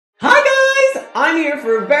I'm here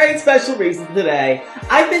for a very special reason today.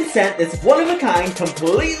 I've been sent this one-of-a-kind,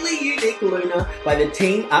 completely unique Luna by the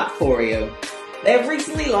team at FOREO. They have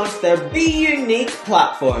recently launched their Be Unique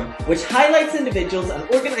platform, which highlights individuals and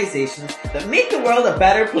organizations that make the world a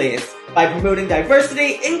better place by promoting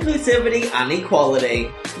diversity, inclusivity, and equality.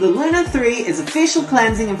 The Luna 3 is a facial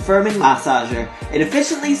cleansing and firming massager. It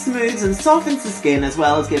efficiently smooths and softens the skin as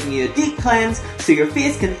well as giving you a deep cleanse so your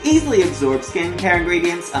face can easily absorb skincare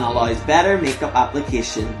ingredients and allows better makeup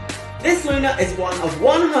application. This Luna is one of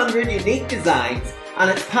 100 unique designs and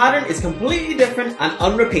its pattern is completely different and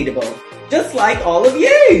unrepeatable. Just like all of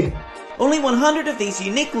you! Only 100 of these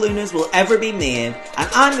unique Lunas will ever be made, and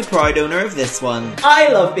I'm the proud owner of this one. I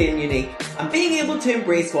love being unique, and being able to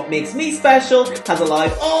embrace what makes me special has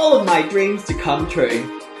allowed all of my dreams to come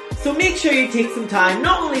true. So make sure you take some time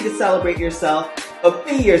not only to celebrate yourself, but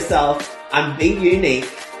be yourself and be unique.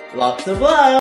 Lots of love!